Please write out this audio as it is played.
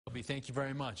Thank you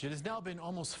very much. It has now been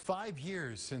almost 5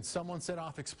 years since someone set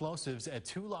off explosives at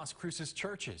 2 Las Cruces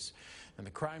churches, and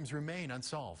the crimes remain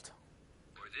unsolved.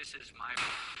 This is my...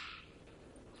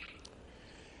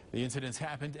 The incidents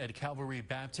happened at Calvary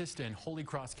Baptist and Holy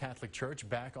Cross Catholic Church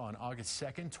back on August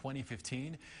 2nd,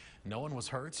 2015. No one was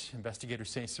hurt.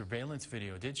 Investigators say surveillance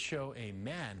video did show a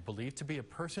man believed to be a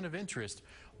person of interest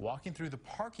walking through the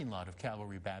parking lot of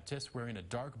Calvary Baptist wearing a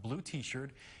dark blue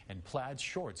t-shirt and plaid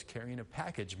shorts, carrying a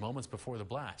package moments before the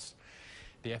blast.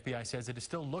 The FBI says it is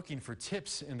still looking for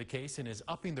tips in the case and is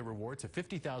upping the reward to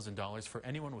 $50,000 for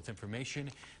anyone with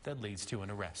information that leads to an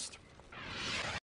arrest.